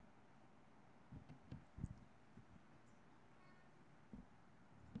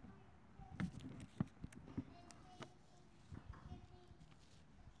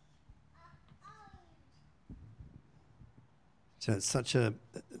So it's such an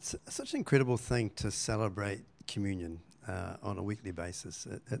incredible thing to celebrate communion on a weekly basis.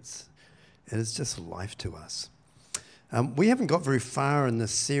 It is just life to us. We haven't got very far in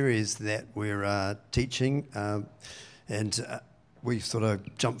this series that we're teaching, and we sort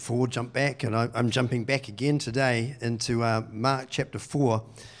of jump forward, jump back, and I'm jumping back again today into Mark chapter 4,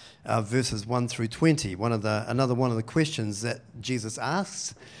 verses 1 through 20. Another one of the questions that Jesus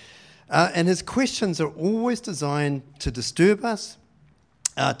asks. And his questions are always designed to disturb us,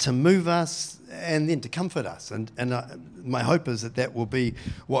 to move us, and then to comfort us. And my hope is that will be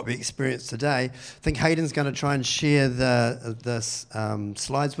what we experience today. I think Hayden's going to try and share the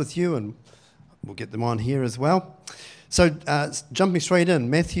slides with you, and we'll get them on here as well. So jumping straight in,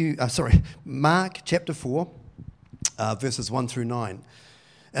 Mark chapter 4, verses 1 through 9.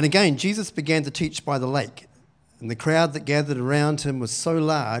 And again, Jesus began to teach by the lake. And the crowd that gathered around him was so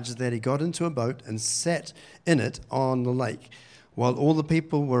large that he got into a boat and sat in it on the lake, while all the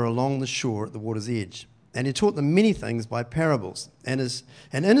people were along the shore at the water's edge. And he taught them many things by parables. And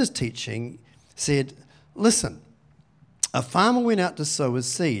in his teaching said, "Listen, a farmer went out to sow his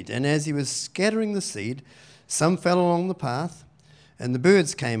seed, and as he was scattering the seed, some fell along the path, and the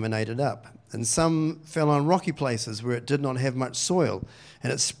birds came and ate it up. And some fell on rocky places where it did not have much soil,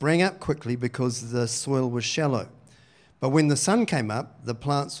 and it sprang up quickly because the soil was shallow. But when the sun came up, the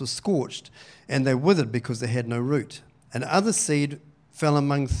plants were scorched, and they withered because they had no root. And other seed fell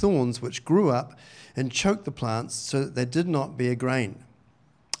among thorns, which grew up and choked the plants so that they did not bear grain.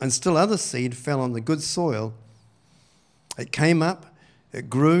 And still other seed fell on the good soil. It came up, it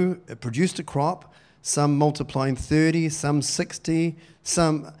grew, it produced a crop, some multiplying 30, some 60,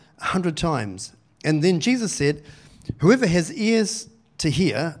 some 100 times. And then Jesus said, 'Whoever has ears to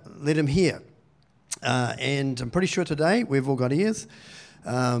hear, let him hear.'" And I'm pretty sure today we've all got ears.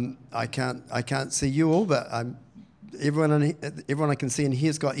 I can't see you all, but everyone I can see and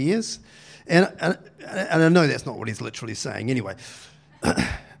hear's got ears. And I know that's not what he's literally saying. Anyway,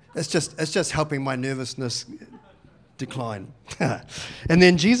 it's just helping my nervousness decline. And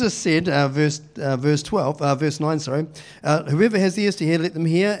then Jesus said, verse 9, "Whoever has ears to hear, let them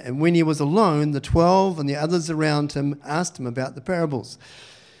hear." And when he was alone, the 12 and the others around him asked him about the parables.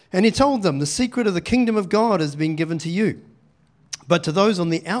 And he told them, "The secret of the kingdom of God has been given to you. But to those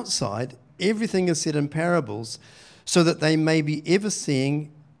on the outside, everything is said in parables, so that they may be ever seeing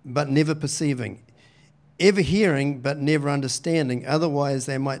but never perceiving, ever hearing but never understanding, otherwise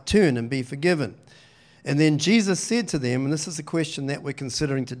they might turn and be forgiven." And then Jesus said to them, and this is the question that we're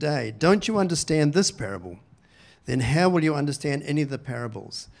considering today, "Don't you understand this parable? Then how will you understand any of the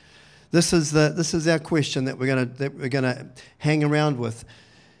parables?" This is our question that we're going to hang around with.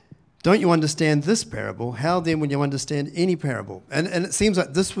 Don't you understand this parable? How then will you understand any parable? And it seems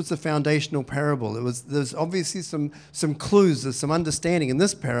like this was the foundational parable. There's obviously some clues, there's some understanding in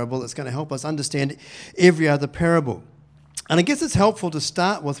this parable that's going to help us understand every other parable. And I guess it's helpful to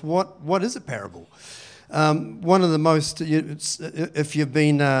start with what is a parable. One of the most, if you've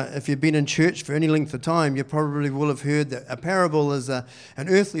been in church for any length of time, you probably will have heard that a parable is an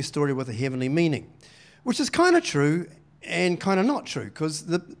earthly story with a heavenly meaning, which is kind of true and kind of not true, because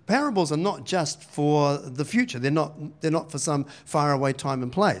the parables are not just for the future. They're not for some faraway time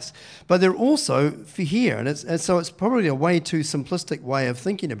and place, but they're also for here, and so it's probably a way too simplistic way of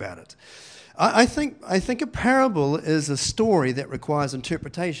thinking about it. I think a parable is a story that requires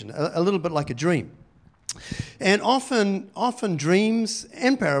interpretation, a little bit like a dream. And often dreams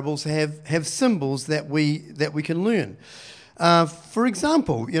and parables have symbols that we can learn. For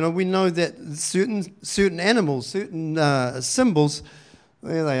example, we know that certain animals, certain symbols,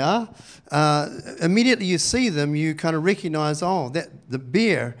 there they are. Immediately you see them, you kind of recognize, that the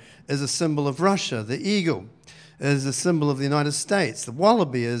bear is a symbol of Russia, the eagle is a symbol of the United States, the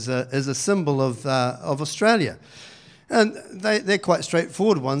wallaby is a symbol of Australia. And they're quite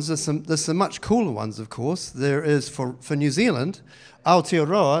straightforward ones. There's some much cooler ones, of course. There is, for New Zealand,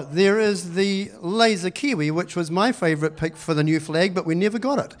 Aotearoa, there is the laser kiwi, which was my favourite pick for the new flag, but we never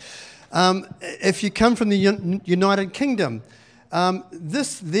got it. If you come from the United Kingdom,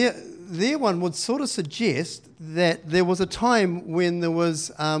 their one would sort of suggest that there was a time when there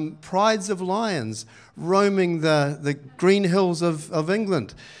was prides of lions roaming the green hills of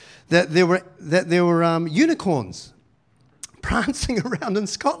England, that there were unicorns prancing around in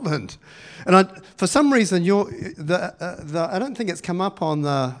Scotland. And for some reason, I don't think it's come up on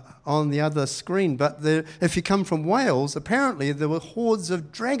the other screen, but if you come from Wales, apparently there were hordes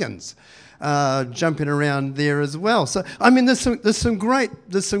of dragons jumping around there as well. So I mean, there's some great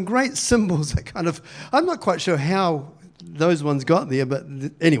symbols that kind of, I'm not quite sure how those ones got there, but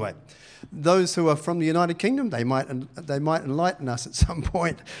anyway. those who are from the United Kingdom, they might enlighten us at some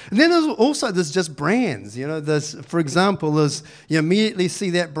point. And then there's just brands. For example, you immediately see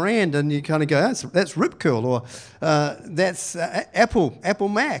that brand and you kind of go, that's Rip Curl, or that's Apple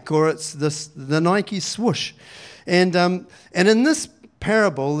Mac, or it's the Nike swoosh. And in this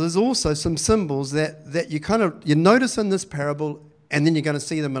parable, there's also some symbols that you notice in this parable, and then you're going to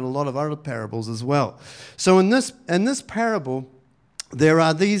see them in a lot of other parables as well. So in this parable, there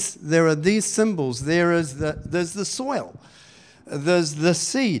are these symbols. There's the soil, there's the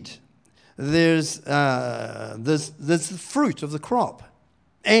seed, there's the fruit of the crop,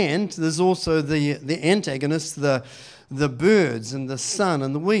 and there's also the antagonist, the birds and the sun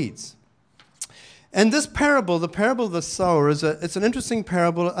and the weeds. And this parable, the parable of the sower, it's an interesting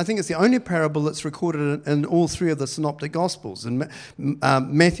parable. I think it's the only parable that's recorded in all three of the Synoptic Gospels, in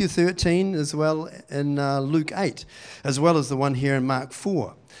Matthew 13 as well, in Luke 8, as well as the one here in Mark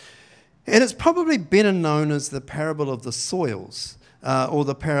 4. And it's probably better known as the parable of the soils, or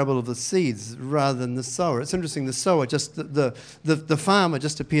the parable of the seeds, rather than the sower. It's interesting, the sower, just the farmer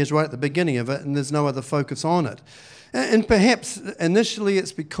just appears right at the beginning of it, and there's no other focus on it. And perhaps initially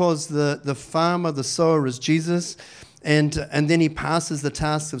it's because the farmer, the sower, is Jesus, and then he passes the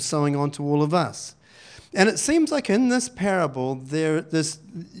task of sowing on to all of us. And it seems like in this parable, there's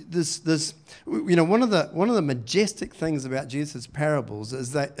one of the majestic things about Jesus' parables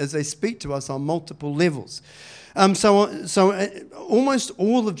is that as they speak to us on multiple levels. So almost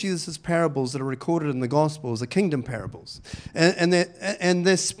all of Jesus' parables that are recorded in the Gospels are kingdom parables, and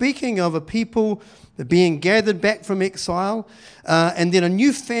they're speaking of a people being gathered back from exile, and then a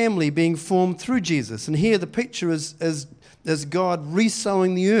new family being formed through Jesus. And here the picture is God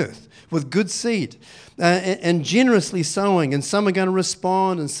re-sowing the earth with good seed, and generously sowing. And some are going to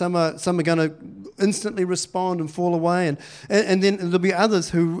respond, and some are going to instantly respond and fall away, and then there'll be others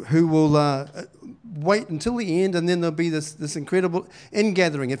who will wait until the end, and then there'll be this incredible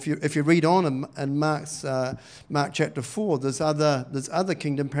ingathering. If you read on in Mark chapter 4, there's other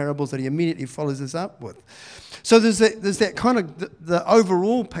kingdom parables that he immediately follows this up with. So there's that kind of the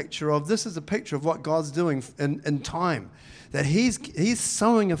overall picture of this is a picture of what God's doing in time, that he's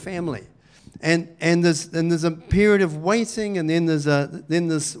sowing a family. And there's a period of waiting, and then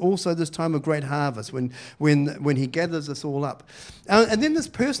there's also this time of great harvest when he gathers us all up. And then there's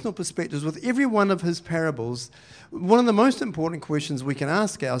personal perspectives with every one of his parables. One of the most important questions we can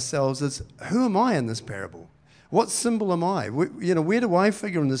ask ourselves is, who am I in this parable? What symbol am I? Where do I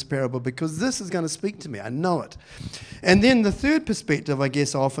figure in this parable? Because this is going to speak to me. I know it. And then the third perspective, I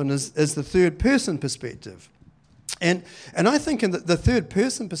guess, often is the third person perspective. And I think in the third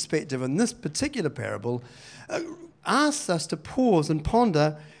person perspective in this particular parable asks us to pause and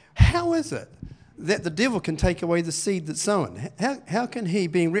ponder, how is it that the devil can take away the seed that's sown? How can he,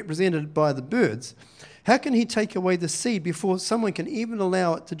 being represented by the birds, how can he take away the seed before someone can even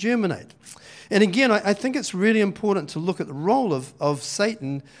allow it to germinate? And again, I think it's really important to look at the role of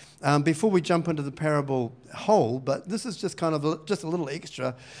Satan before we jump into the parable whole, but this is just kind of just a little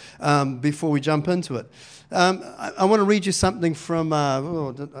extra before we jump into it. I want to read you something from, I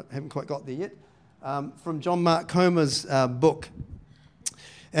haven't quite got there yet, from John Mark Comer's book.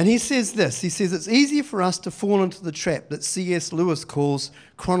 And he says this, he says, it's easy for us to fall into the trap that C.S. Lewis calls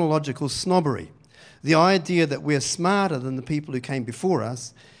chronological snobbery, the idea that we're smarter than the people who came before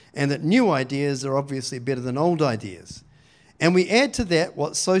us, and that new ideas are obviously better than old ideas. And we add to that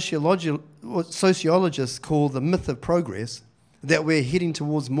what sociologists call the myth of progress, that we're heading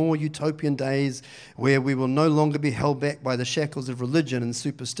towards more utopian days where we will no longer be held back by the shackles of religion and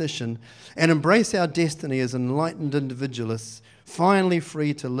superstition and embrace our destiny as enlightened individualists, finally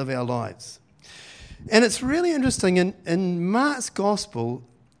free to live our lives. And it's really interesting in Mark's Gospel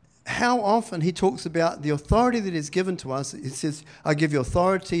how often he talks about the authority that is given to us. He says, I give you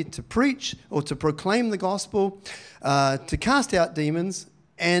authority to preach or to proclaim the gospel, to cast out demons,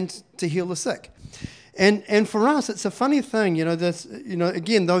 and to heal the sick. And for us, it's a funny thing,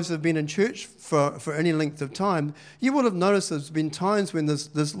 again, those who have been in church for any length of time, you would have noticed there's been times when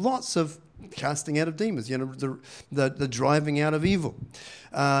there's lots of casting out of demons, the driving out of evil.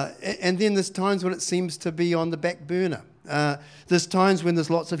 And then there's times when it seems to be on the back burner. There's times when there's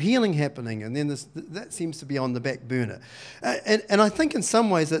lots of healing happening, and then that seems to be on the back burner. And I think in some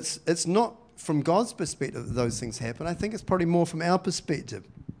ways it's not from God's perspective that those things happen. I think it's probably more from our perspective.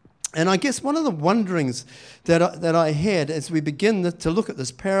 And I guess one of the wonderings that I had as we begin to look at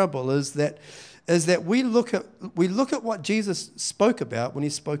this parable is that we look at what Jesus spoke about when he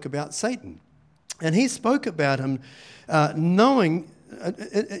spoke about Satan. And he spoke about him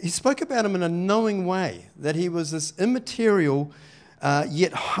he spoke about him in a knowing way, that he was this immaterial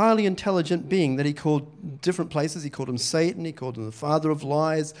yet highly intelligent being that he called different places. He called him Satan. He called him the father of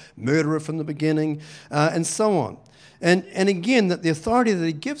lies, murderer from the beginning, and so on. And again, that the authority that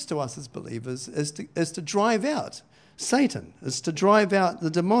he gives to us as believers is to drive out Satan, is to drive out the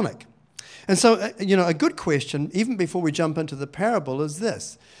demonic. And so, a good question, even before we jump into the parable, is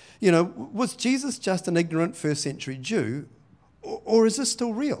this. Was Jesus just an ignorant first century Jew, or is this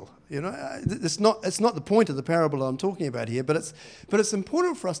still real? It's not the point of the parable I'm talking about here, but it's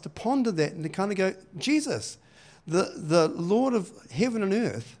important for us to ponder that and to kind of go, Jesus, the Lord of heaven and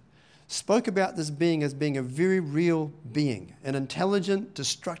earth, spoke about this being as being a very real being, an intelligent,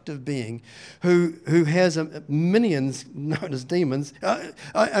 destructive being who has minions known as demons.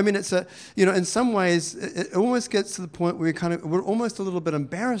 It's in some ways, it almost gets to the point where we're almost a little bit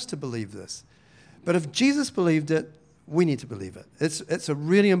embarrassed to believe this. But if Jesus believed it, we need to believe it. It's a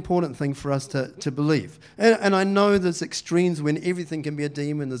really important thing for us to believe. And I know there's extremes when everything can be a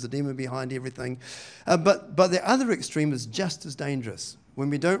demon, there's a demon behind everything. But the other extreme is just as dangerous, when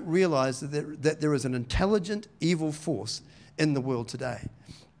we don't realize that there is an intelligent, evil force in the world today.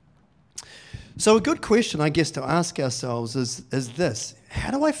 So a good question, I guess, to ask ourselves is this.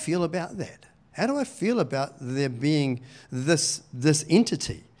 How do I feel about that? How do I feel about there being this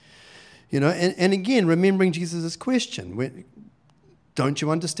entity? And again, remembering Jesus' question, don't you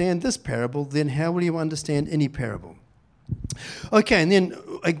understand this parable, then how will you understand any parable? Okay, and then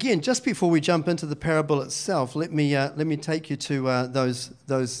again, just before we jump into the parable itself, let me take you to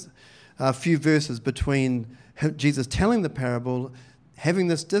those few verses between Jesus telling the parable, having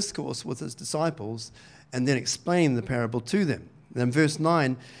this discourse with his disciples, and then explaining the parable to them. And in verse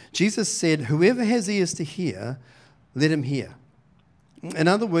 9, Jesus said, "Whoever has ears to hear, let him hear." In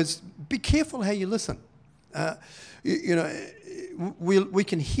other words, be careful how you listen. We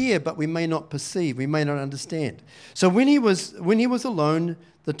can hear, but we may not perceive. We may not understand. So when he was alone,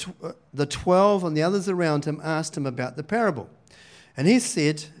 the 12 and the others around him asked him about the parable. And he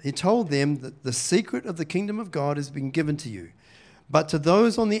told them that the secret of the kingdom of God has been given to you. But to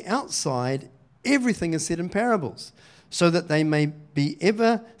those on the outside, everything is said in parables, so that they may be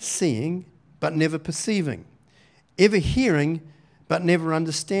ever seeing, but never perceiving, ever hearing, but never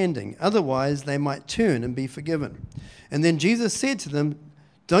understanding. Otherwise, they might turn and be forgiven. And then Jesus said to them,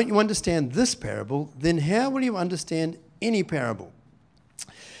 "Don't you understand this parable? Then how will you understand any parable?"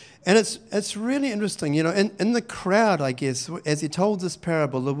 And it's really interesting, in the crowd, I guess, as he told this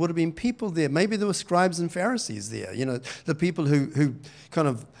parable, there would have been people there. Maybe there were scribes and Pharisees there, the people who kind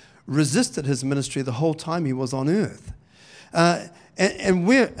of resisted his ministry the whole time he was on earth. And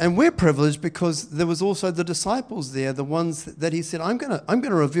we're privileged because there was also the disciples there, the ones that he said, I'm going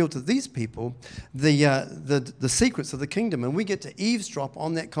to reveal to these people the secrets of the kingdom, and we get to eavesdrop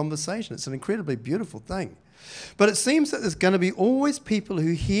on that conversation. It's an incredibly beautiful thing. But it seems that there's going to be always people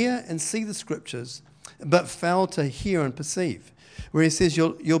who hear and see the scriptures, but fail to hear and perceive. Where he says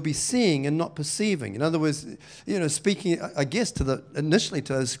you'll be seeing and not perceiving. In other words, speaking, I guess, initially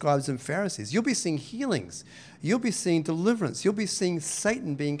to those scribes and Pharisees, you'll be seeing healings, you'll be seeing deliverance, you'll be seeing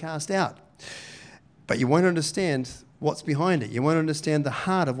Satan being cast out. But you won't understand what's behind it. You won't understand the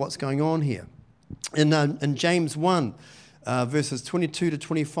heart of what's going on here. In James 1, verses 22 to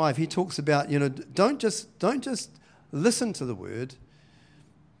 25, he talks about, don't just listen to the word.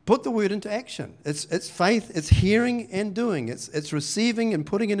 Put the word into action. It's faith, it's hearing and doing. It's receiving and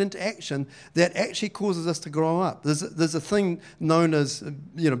putting it into action that actually causes us to grow up. There's a thing known as,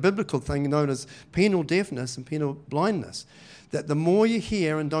 biblical thing known as penal deafness and penal blindness. That the more you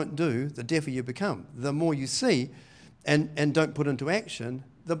hear and don't do, the deafer you become. The more you see and don't put into action,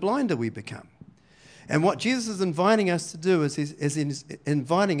 the blinder we become. And what Jesus is inviting us to do is he's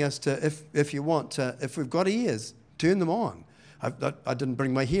inviting us to, if you want to, if we've got ears, turn them on. I didn't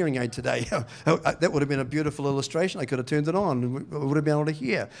bring my hearing aid today. That would have been a beautiful illustration. I could have turned it on and we would have been able to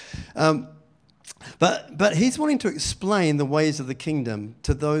hear. But he's wanting to explain the ways of the kingdom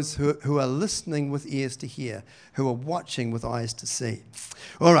to those who are listening with ears to hear, who are watching with eyes to see.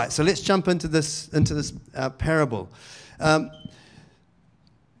 All right, so let's jump into this parable.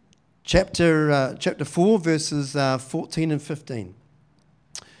 Chapter 4, verses 14 and 15.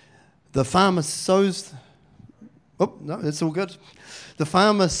 The farmer sows... Oh, no, it's all good. The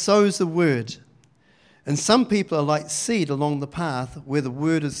farmer sows the word. And some people are like seed along the path where the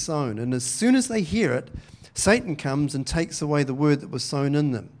word is sown. And as soon as they hear it, Satan comes and takes away the word that was sown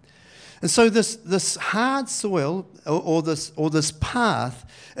in them. And so this hard soil or this path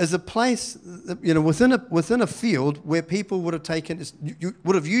is a place, within a field where people would have taken,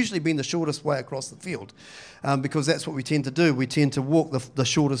 would have usually been the shortest way across the field, because that's what we tend to do. We tend to walk the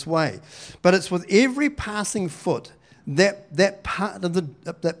shortest way. But it's with every passing foot that part of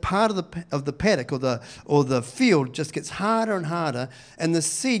the paddock or the field just gets harder and harder, and the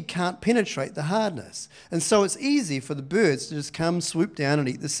seed can't penetrate the hardness. And so it's easy for the birds to just come, swoop down, and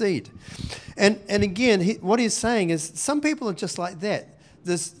eat the seed. And again, what he's saying is some people are just like that.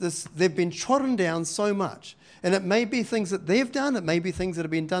 They've been trodden down so much. And it may be things that they've done, it may be things that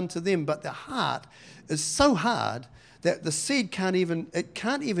have been done to them, but their heart is so hard that the seed can't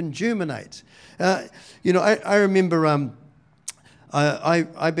even germinate. I remember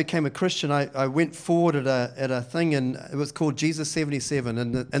I became a Christian. I went forward at a thing, and it was called Jesus 77.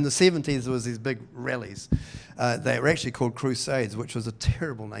 And in the 70s, there was these big rallies. They were actually called Crusades, which was a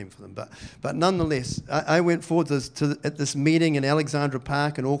terrible name for them. But nonetheless, I went forward at this meeting in Alexandra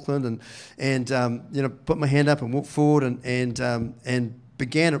Park in Auckland, and put my hand up and walked forward and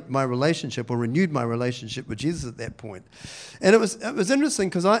began my relationship, or renewed my relationship with Jesus at that point. And it was interesting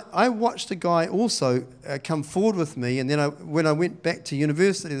because I watched a guy also come forward with me, and then when I went back to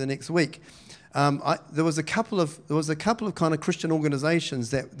university the next week, there was a couple of kind of Christian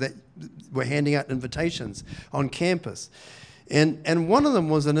organizations that were handing out invitations on campus. And one of them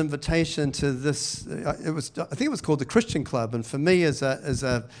was an invitation to this. I think it was called the Christian Club. And for me, as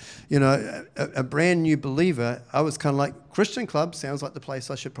a brand new believer, I was kind of like, Christian Club sounds like the place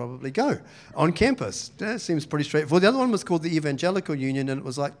I should probably go on campus. That seems pretty straightforward. The other one was called the Evangelical Union, and it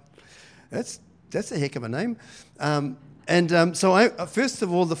was like, that's a heck of a name. So first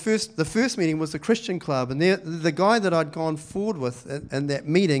of all, the first meeting was the Christian Club, and the guy that I'd gone forward with in that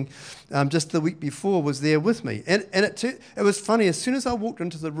meeting just the week before was there with me. And it was funny. As soon as I walked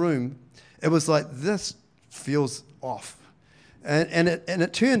into the room, it was like, this feels off. And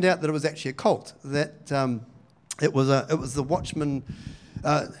it turned out that it was actually a cult. That it was the Watchman,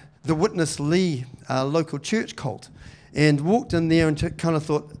 the Witness Lee local church cult, and walked in there and kind of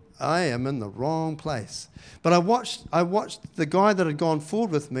thought, I am in the wrong place. But I watched the guy that had gone forward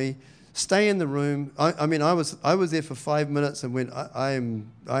with me stay in the room. I was there for 5 minutes and went, I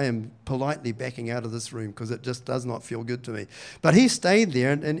am politely backing out of this room because it just does not feel good to me. But he stayed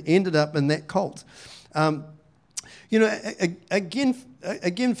there and ended up in that cult. Again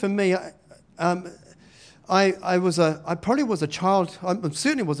for me, I probably was a child. I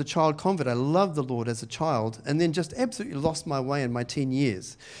certainly was a child convert. I loved the Lord as a child, and then just absolutely lost my way in my teen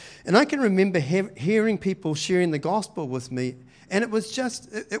years. And I can remember hearing people sharing the gospel with me, and it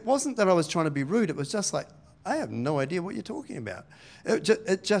wasn't that I was trying to be rude. It was just like, I have no idea what you're talking about.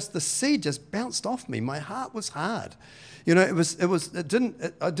 The seed just bounced off me. My heart was hard. I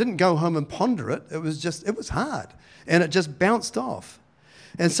didn't go home and ponder it. It was hard, and it just bounced off.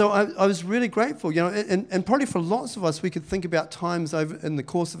 And so I was really grateful, and probably for lots of us, we could think about times over in the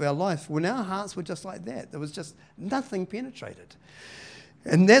course of our life when our hearts were just like that. There was just nothing penetrated.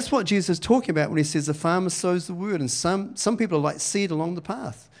 And that's what Jesus is talking about when he says the farmer sows the word, and some people are like seed along the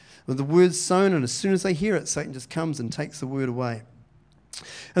path. With the word's sown, and as soon as they hear it, Satan just comes and takes the word away.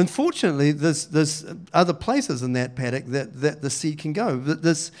 Unfortunately, there's other places in that paddock that the seed can go.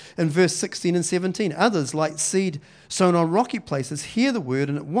 There's in verse 16 and 17. Others, like seed sown on rocky places, hear the word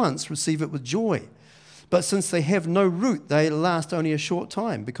and at once receive it with joy. But since they have no root, they last only a short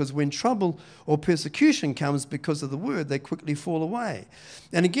time, because when trouble or persecution comes because of the word, they quickly fall away.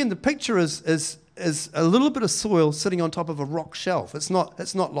 And again, the picture is a little bit of soil sitting on top of a rock shelf. It's not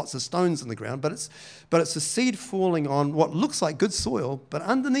lots of stones in the ground, but it's a seed falling on what looks like good soil, but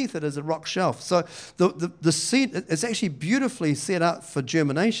underneath it is a rock shelf. So the seed is actually beautifully set up for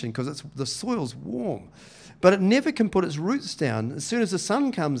germination because the soil's warm, but it never can put its roots down. As soon as the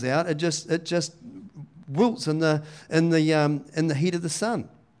sun comes out, it just wilts in the heat of the sun.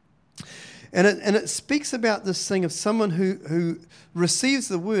 And it speaks about this thing of someone who receives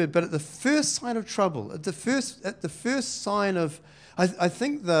the word, but at the first sign of trouble, at the first sign of, I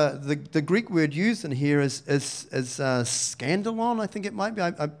think the Greek word used in here is scandalon. I think it might be.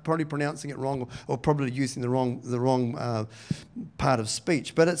 I'm probably pronouncing it wrong, or probably using the wrong part of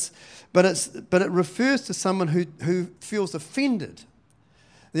speech. But it refers to someone who feels offended.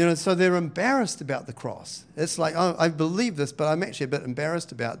 So they're embarrassed about the cross. It's like, oh, I believe this, but I'm actually a bit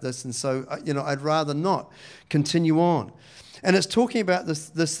embarrassed about this, and so I'd rather not continue on. And it's talking about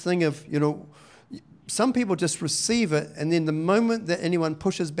this thing of some people just receive it, and then the moment that anyone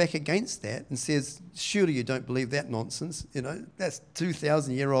pushes back against that and says, "Surely you don't believe that nonsense," that's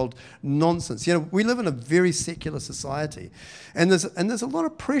 2,000-year-old nonsense. We live in a very secular society, and there's a lot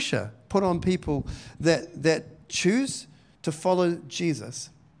of pressure put on people that choose to follow Jesus.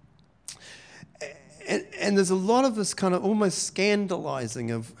 And there's a lot of this kind of almost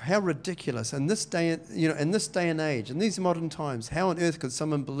scandalizing of how ridiculous in this day, in this day and age, in these modern times, how on earth could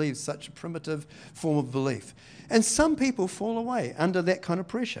someone believe such a primitive form of belief? And some people fall away under that kind of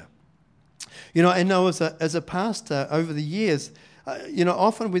pressure. I know as a pastor over the years,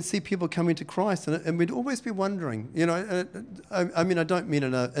 often we'd see people coming to Christ, and we'd always be wondering, I don't mean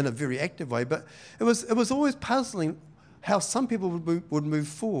in a very active way, but it was always puzzling how some people would move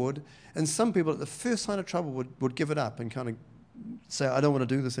forward, and some people at the first sign of trouble would give it up and kind of say, I don't want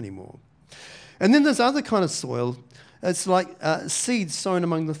to do this anymore. And then there's other kind of soil. It's like seeds sown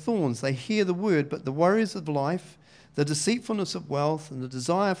among the thorns. They hear the word, but the worries of life, the deceitfulness of wealth, and the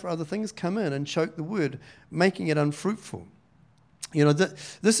desire for other things come in and choke the word, making it unfruitful.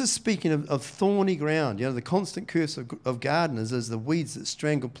 This is speaking of thorny ground. The constant curse of gardeners is the weeds that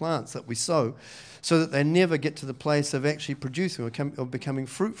strangle plants that we sow, so that they never get to the place of actually producing or becoming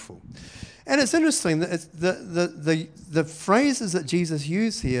fruitful. And it's interesting that the phrases that Jesus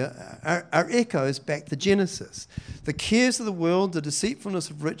used here are echoes back to Genesis. The cares of the world, the deceitfulness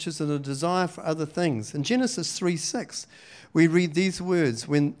of riches, and the desire for other things. In Genesis 3:6, we read these words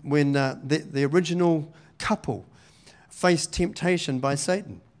when the original couple faced temptation by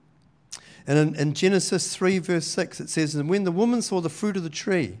Satan. And in Genesis 3 verse 6 it says, and when the woman saw the fruit of the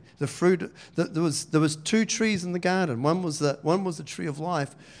tree, there was two trees in the garden. One was the tree of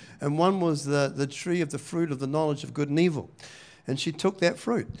life, and one was the tree of the fruit of the knowledge of good and evil. And she took that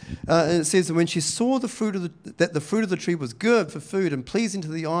fruit. And it says that when she saw that the fruit of the tree was good for food and pleasing to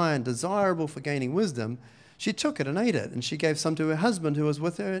the eye and desirable for gaining wisdom, she took it and ate it. And she gave some to her husband who was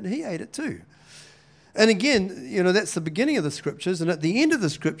with her, and he ate it too. And again, that's the beginning of the scriptures. And at the end of the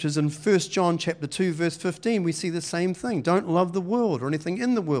scriptures, in 1 John chapter 2, verse 15, we see the same thing. Don't love the world or anything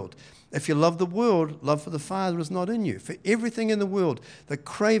in the world. If you love the world, love for the Father is not in you. For everything in the world, the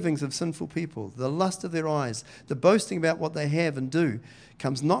cravings of sinful people, the lust of their eyes, the boasting about what they have and do,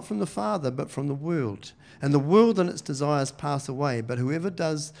 comes not from the Father, but from the world. And the world and its desires pass away, but whoever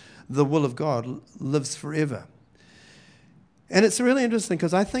does the will of God lives forever. And it's really interesting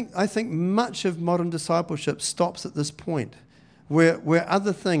because I think much of modern discipleship stops at this point, where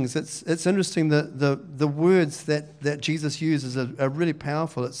other things. It's interesting that the words that Jesus uses are really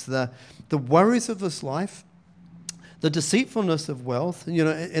powerful. It's the worries of this life, the deceitfulness of wealth.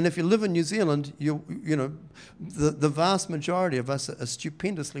 And if you live in New Zealand, the vast majority of us are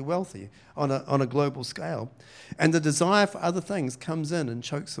stupendously wealthy on a global scale, and the desire for other things comes in and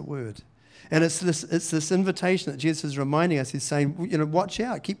chokes the word. And it's this invitation that Jesus is reminding us. He's saying, watch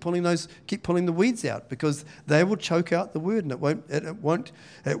out, keep pulling the weeds out, because they will choke out the word, and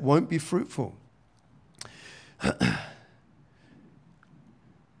it won't be fruitful.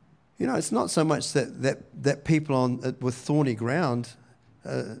 It's not so much that people with thorny ground,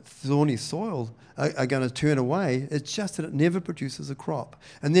 thorny soil, are going to turn away. It's just that it never produces a crop.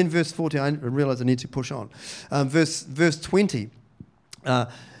 And then verse 14, I realize I need to push on. Verse 20.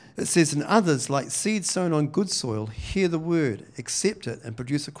 It says, and others, like seeds sown on good soil, hear the word, accept it, and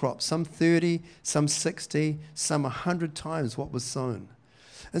produce a crop, some 30, some 60, some 100 times what was sown.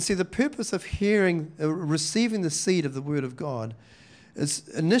 And see, the purpose of receiving the seed of the word of God is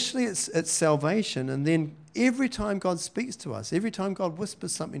initially it's salvation, and then every time God speaks to us, every time God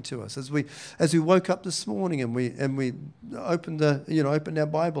whispers something to us, as we woke up this morning and we opened our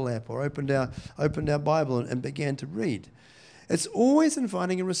Bible app or opened our Bible and began to read. It's always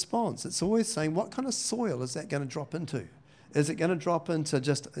inviting a response. It's always saying, what kind of soil is that going to drop into? Is it going to drop into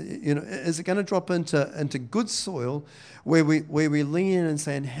is it going to drop into good soil where we lean in and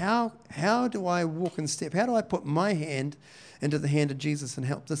saying, how do I walk in step? How do I put my hand into the hand of Jesus and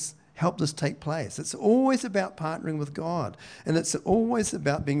help this take place? It's always about partnering with God, and it's always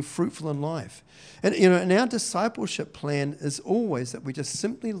about being fruitful in life. And our discipleship plan is always that we just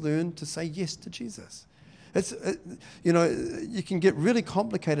simply learn to say yes to Jesus. You can get really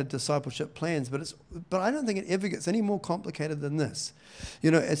complicated discipleship plans, but I don't think it ever gets any more complicated than this.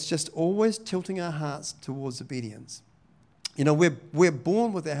 It's just always tilting our hearts towards obedience. We're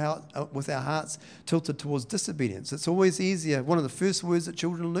born with our hearts tilted towards disobedience. It's always easier. One of the first words that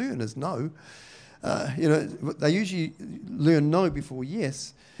children learn is no. They usually learn no before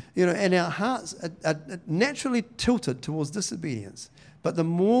yes. And our hearts are naturally tilted towards disobedience. But the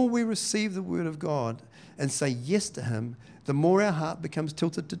more we receive the word of God and say yes to him, the more our heart becomes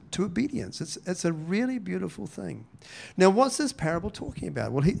tilted to obedience. It's a really beautiful thing. Now, what's this parable talking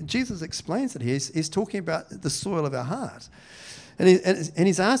about? Well, Jesus explains it here. He's talking about the soil of our heart. And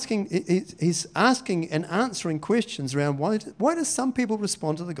he's asking and answering questions around why do some people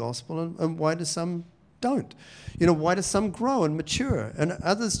respond to the gospel and why do some don't? Why do some grow and mature and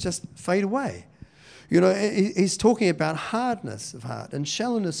others just fade away? He's talking about hardness of heart and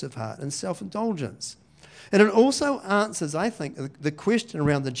shallowness of heart and self-indulgence. And it also answers, I think, the question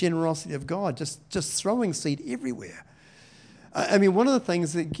around the generosity of God, just throwing seed everywhere. I mean, one of the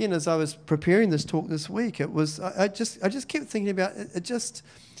things, again, as I was preparing this talk this week, it was I just kept thinking about it. It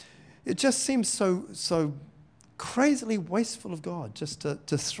just seems so crazily wasteful of God just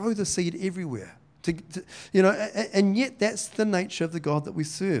to throw the seed everywhere. And yet that's the nature of the God that we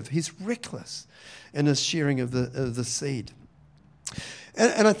serve. He's reckless in his sharing of the seed.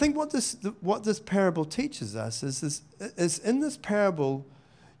 And I think what this parable teaches us is in this parable,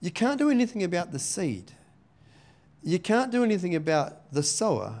 you can't do anything about the seed. You can't do anything about the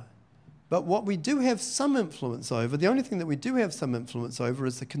sower, but what we do have some influence over, the only thing that we do have some influence over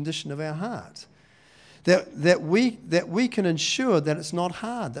is the condition of our heart. That we can ensure that it's not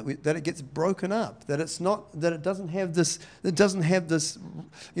hard, that it gets broken up, that it doesn't have this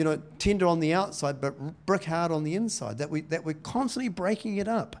tender on the outside but brick hard on the inside, that we're constantly breaking it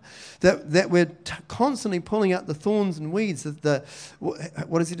up, that we're constantly pulling out the thorns and weeds.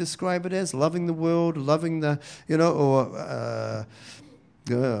 What does he describe it as? Loving the world, loving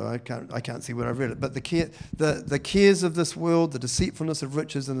I can't see where I've read it, but the cares of this world, the deceitfulness of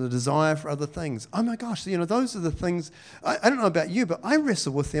riches, and the desire for other things. Oh my gosh, those are the things. I don't know about you, but I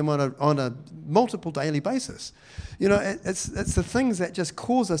wrestle with them on a multiple daily basis. It's the things that just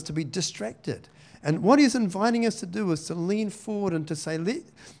cause us to be distracted. And what he's inviting us to do is to lean forward and to say,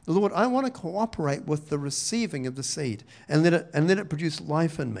 Lord, I want to cooperate with the receiving of the seed and let it produce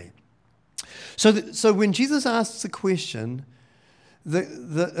life in me. So when Jesus asks the question,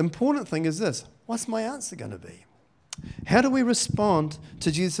 the important thing is this: what's my answer going to be? How do we respond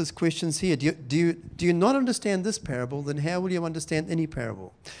to Jesus' questions here? Do you not understand this parable? Then how will you understand any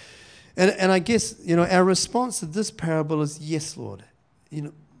parable? And I guess our response to this parable is, yes, Lord.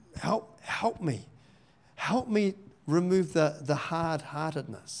 Help me remove the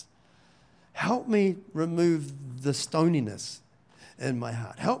hard-heartedness. Help me remove the stoniness in my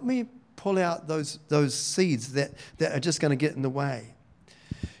heart. Help me pull out those seeds that are just going to get in the way.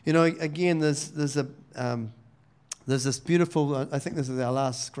 Again, there's this beautiful, I think this is our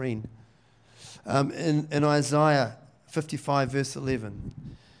last screen, in Isaiah 55 verse 11.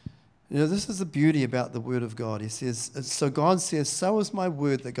 This is the beauty about the word of God. He says, so God says, so is my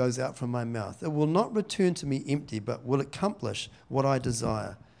word that goes out from my mouth. It will not return to me empty, but will accomplish what I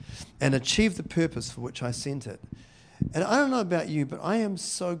desire and achieve the purpose for which I sent it. And I don't know about you, but I am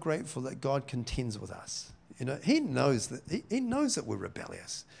so grateful that God contends with us. He knows that we're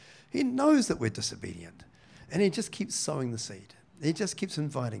rebellious. He knows that we're disobedient. And he just keeps sowing the seed. He just keeps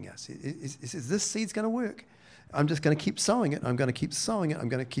inviting us. He says, this seed's going to work. I'm just going to keep sowing it. I'm going to keep sowing it. I'm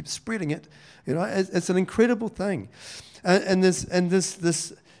going to keep spreading it. It's an incredible thing.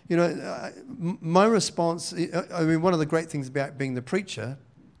 My response, one of the great things about being the preacher,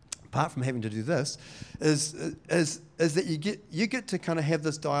 apart from having to do this, is that you get to kind of have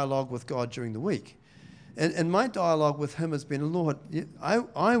this dialogue with God during the week. And my dialogue with him has been, Lord,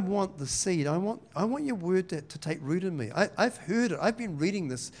 I want the seed. I want your word to take root in me. I've heard it. I've been reading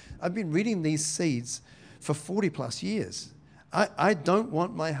this. I've been reading these seeds for 40 plus years. I don't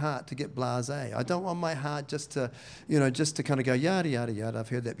want my heart to get blasé. I don't want my heart just to kind of go yada yada yada. I've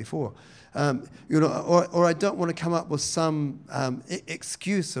heard that before, or I don't want to come up with some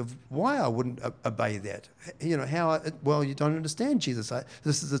excuse of why I wouldn't obey that. Well, you don't understand, Jesus.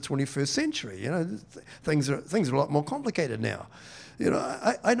 This is the 21st century. Things are a lot more complicated now.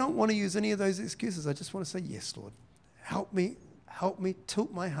 I don't want to use any of those excuses. I just want to say, yes, Lord, help me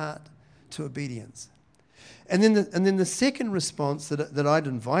tilt my heart to obedience. And then the second response that I'd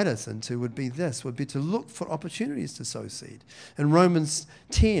invite us into would be to look for opportunities to sow seed. In Romans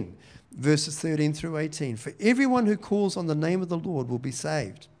 10, verses 13 through 18, for everyone who calls on the name of the Lord will be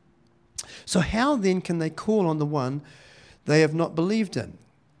saved. So how then can they call on the one they have not believed in?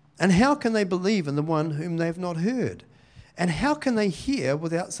 And how can they believe in the one whom they have not heard? And how can they hear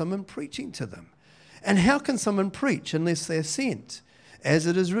without someone preaching to them? And how can someone preach unless they are sent? As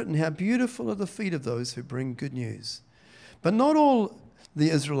it is written, how beautiful are the feet of those who bring good news. But not all the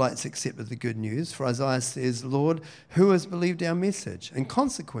Israelites accepted the good news, for Isaiah says, Lord, who has believed our message? And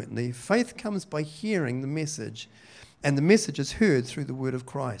consequently, faith comes by hearing the message, and the message is heard through the word of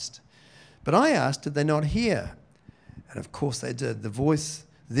Christ. But I asked, did they not hear? And of course they did.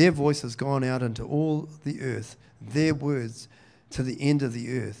 Their voice has gone out into all the earth, their words to the end of the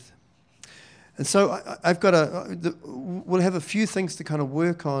earth. And so we'll have a few things to kind of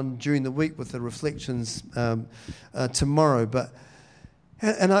work on during the week with the reflections tomorrow. But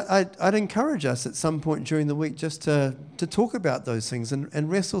And I'd encourage us at some point during the week just to talk about those things and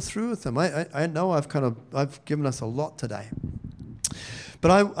wrestle through with them. I know I've given us a lot today.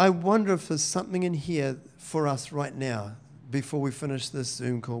 But I wonder if there's something in here for us right now before we finish this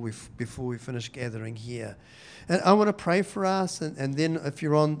Zoom call, before we finish gathering here. And I want to pray for us, and then if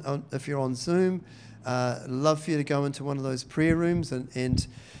you're on Zoom, love for you to go into one of those prayer rooms, and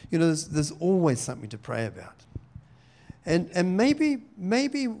you know there's always something to pray about. And maybe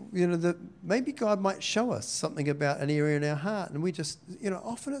God might show us something about an area in our heart, and we just,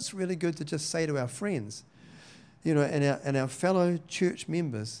 often it's really good to just say to our friends, and our fellow church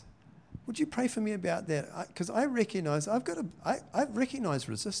members, would you pray for me about that? Because I recognize I recognize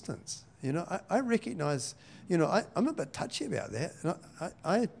resistance. I recognize, I'm a bit touchy about that,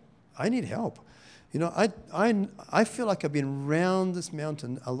 and I need help. I feel like I've been round this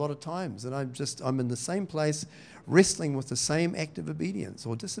mountain a lot of times, and I'm in the same place, wrestling with the same act of obedience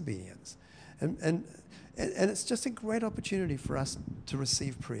or disobedience, and it's just a great opportunity for us to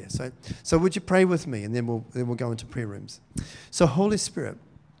receive prayer. So would you pray with me, and then we'll go into prayer rooms. So Holy Spirit,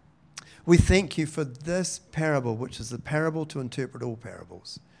 we thank you for this parable, which is the parable to interpret all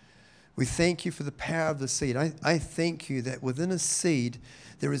parables. We thank you for the power of the seed. I thank you that within a seed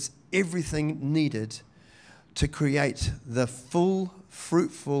there is everything needed to create the full,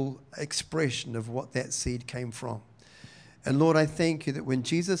 fruitful expression of what that seed came from. And Lord, I thank you that when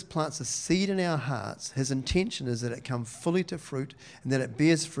Jesus plants a seed in our hearts, his intention is that it come fully to fruit and that it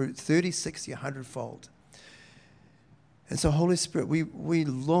bears fruit 30, 60, 100-fold. And so, Holy Spirit, we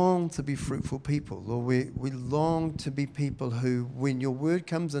long to be fruitful people. Lord, we long to be people who, when your word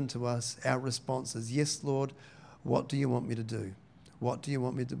comes into us, our response is, yes, Lord, what do you want me to do? What do you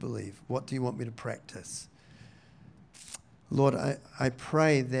want me to believe? What do you want me to practice? Lord, I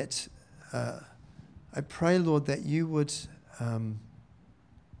pray that, Lord, that you would, I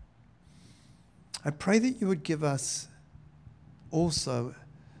pray that you would give us also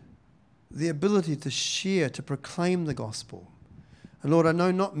the ability to share, to proclaim the gospel. And Lord, I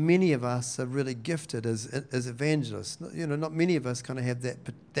know not many of us are really gifted as evangelists. Not many of us kind of have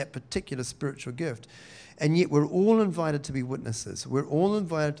that particular spiritual gift. And yet we're all invited to be witnesses. We're all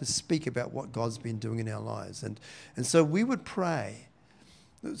invited to speak about what God's been doing in our lives. And so we would pray,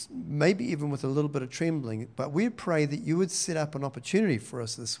 maybe even with a little bit of trembling, but we'd pray that you would set up an opportunity for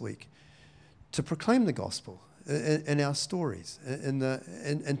us this week to proclaim the gospel in our stories,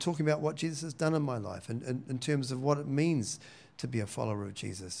 and talking about what Jesus has done in my life, and in terms of what it means to be a follower of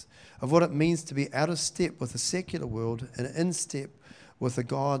Jesus, of what it means to be out of step with the secular world and in step with a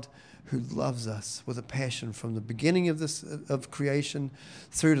God who loves us with a passion from the beginning of creation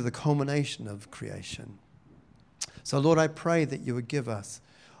through to the culmination of creation. So Lord, I pray that you would give us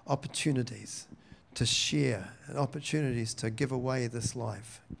opportunities to share and opportunities to give away this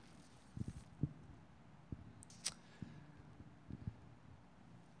life.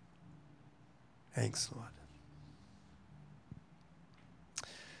 Thanks, Lord.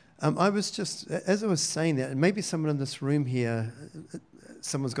 I was just, as I was saying that, and maybe someone in this room here,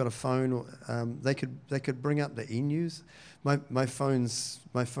 someone's got a phone, or they could bring up the e-news. My phone's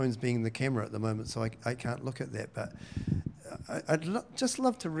being the camera at the moment, so I can't look at that. But I'd just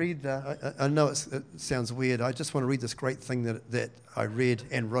love to read I know it sounds weird. I just want to read this great thing that I read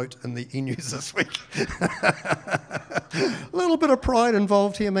and wrote in the e-news this week. A little bit of pride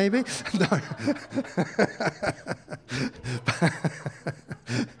involved here, maybe. No.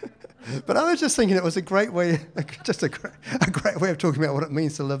 But I was just thinking it was a great way, just a great way of talking about what it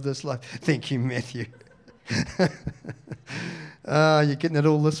means to live this life. Thank you, Matthew. You're getting it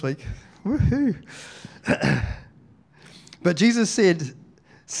all this week. Woohoo! But Jesus said,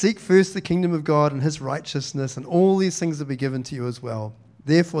 seek first the kingdom of God and his righteousness, and all these things will be given to you as well.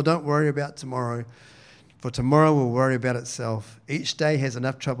 Therefore, don't worry about tomorrow, for tomorrow will worry about itself. Each day has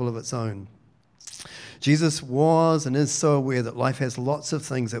enough trouble of its own. Jesus was and is so aware that life has lots of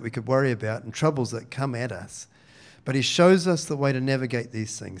things that we could worry about and troubles that come at us. But he shows us the way to navigate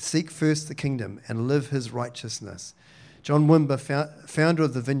these things. Seek first the kingdom and live his righteousness. John Wimber, founder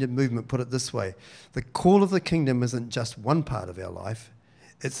of the Vineyard Movement, put it this way: the call of the kingdom isn't just one part of our life,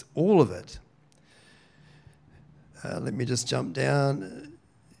 it's all of it. Let me just jump down.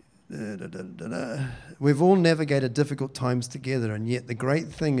 We've all navigated difficult times together, and yet the great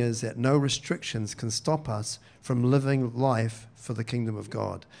thing is that no restrictions can stop us from living life for the kingdom of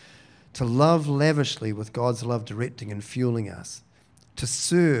God. To love lavishly with God's love directing and fueling us. To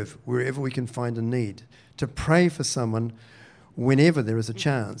serve wherever we can find a need. To pray for someone whenever there is a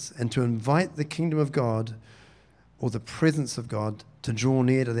chance. And to invite the kingdom of God or the presence of God to draw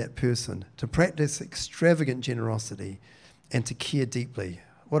near to that person. To practice extravagant generosity and to care deeply.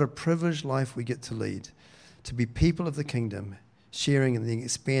 What a privileged life we get to lead, to be people of the kingdom, sharing in the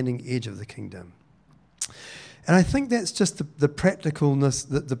expanding edge of the kingdom. And I think that's just the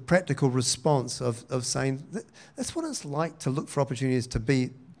practicalness, the practical response of saying that's what it's like to look for opportunities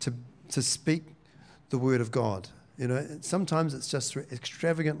to speak the word of God. You know, sometimes it's just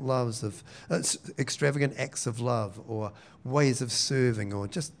extravagant acts of love, or ways of serving, or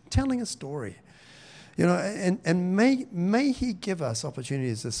just telling a story. You know, and may He give us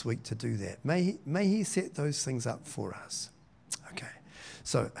opportunities this week to do that. May He set those things up for us. Okay,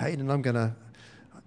 so Hayden, I'm going to